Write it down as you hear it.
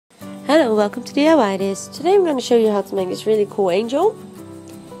Hello, welcome to DIY This. Today I'm going to show you how to make this really cool angel.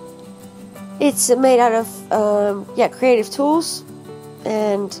 It's made out of creative tools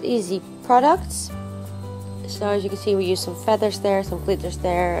and easy products. So as you can see, we use some feathers there, some glitters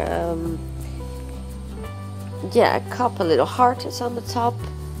there, a couple little hearts on the top.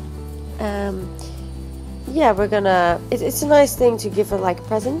 We're gonna. It's a nice thing to give her like a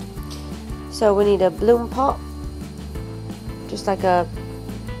present. So we need a bloom pot, just like a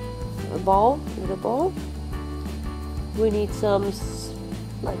ball, little ball. We need some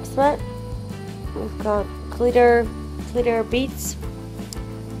like thread. We've got glitter beads.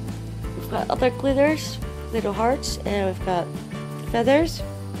 We've got other glitters, little hearts, and we've got feathers.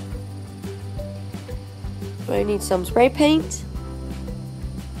 We need some spray paint.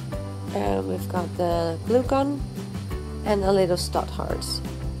 We've got the glue gun and a little stud hearts.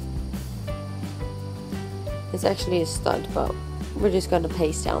 It's actually a stud, but we're just going to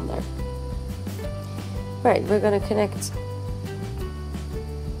paste down there. Right, we're going to connect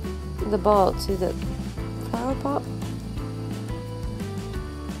the ball to the flower pot.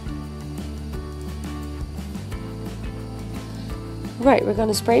 Right, we're going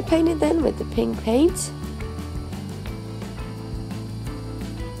to spray paint it then with the pink paint.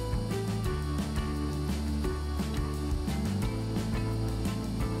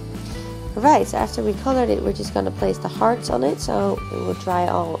 Right, so after we colored it, we're just going to place the hearts on it so it will dry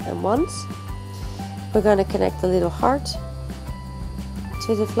all at once. We're going to connect the little heart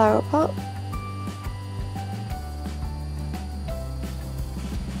to the flower pot.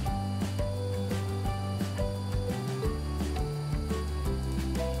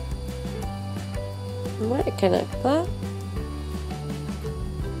 Right, connect that.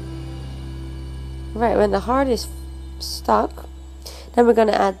 Right, when the heart is stuck, then we're going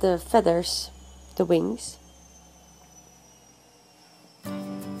to add the feathers, the wings.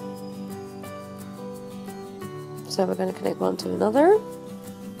 So we're going to connect one to another.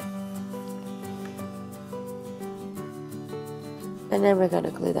 And then we're going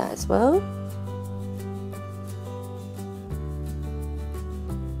to glue that as well.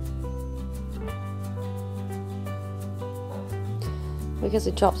 Because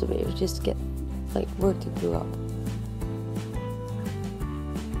it drops a bit, we just get like work to glue up.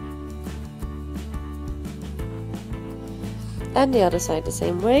 And the other side the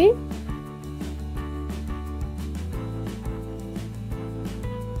same way.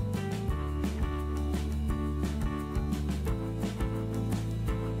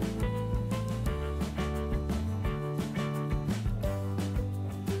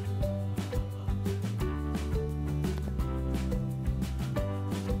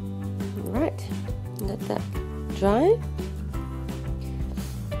 Right, let that dry.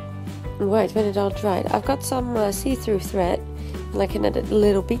 Right, when it all dried, I've got some see-through thread, and I can add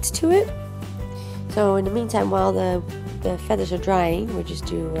little beads to it. So in the meantime, while the feathers are drying, we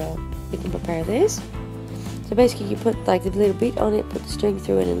can prepare this. So basically, you put like the little bead on it, put the string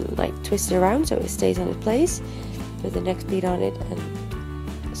through it, and like twist it around so it stays on its place. Put the next bead on it,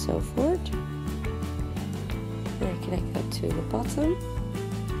 and so forth. And I connect that to the bottom.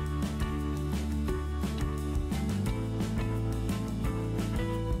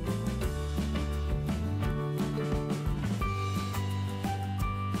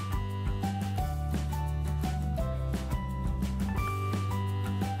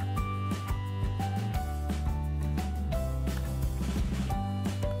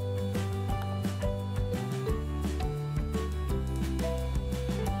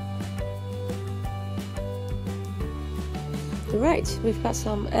 Right, we've got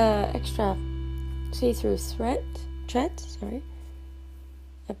some extra see-through thread. I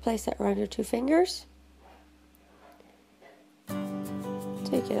place that around your two fingers.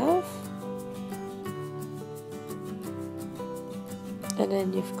 Take it off. And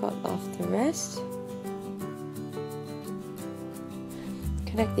then you've got off the rest.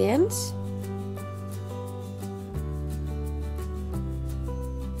 Connect the ends.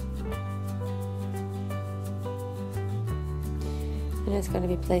 And it's going to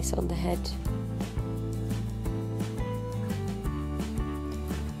be placed on the head.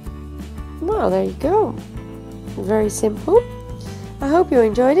 Wow, there you go. Very simple. I hope you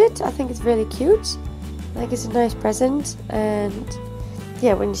enjoyed it. I think it's really cute. Like, it's a nice present, and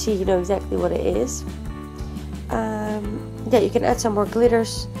yeah, when you see, you know exactly what it is. You can add some more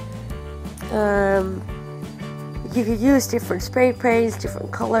glitters. You could use different spray paints,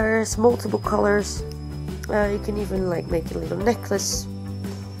 different colors, multiple colors. You can even like make a little necklace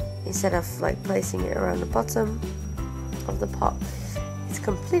instead of like placing it around the bottom of the pot. It's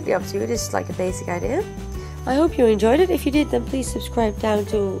completely up to you. This is like a basic idea. I hope you enjoyed it. If you did, then please subscribe down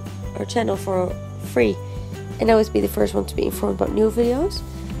to our channel for free and always be the first one to be informed about new videos.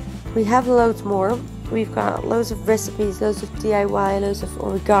 We have loads more. We've got loads of recipes, loads of DIY, loads of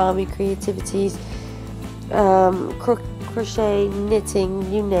origami creativities, crochet,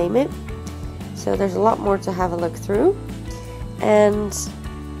 knitting, you name it. So there's a lot more to have a look through. And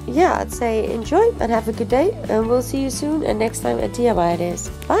yeah, I'd say enjoy and have a good day, and we'll see you soon, and next time at DIY it is.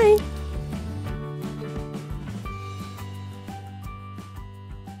 Bye!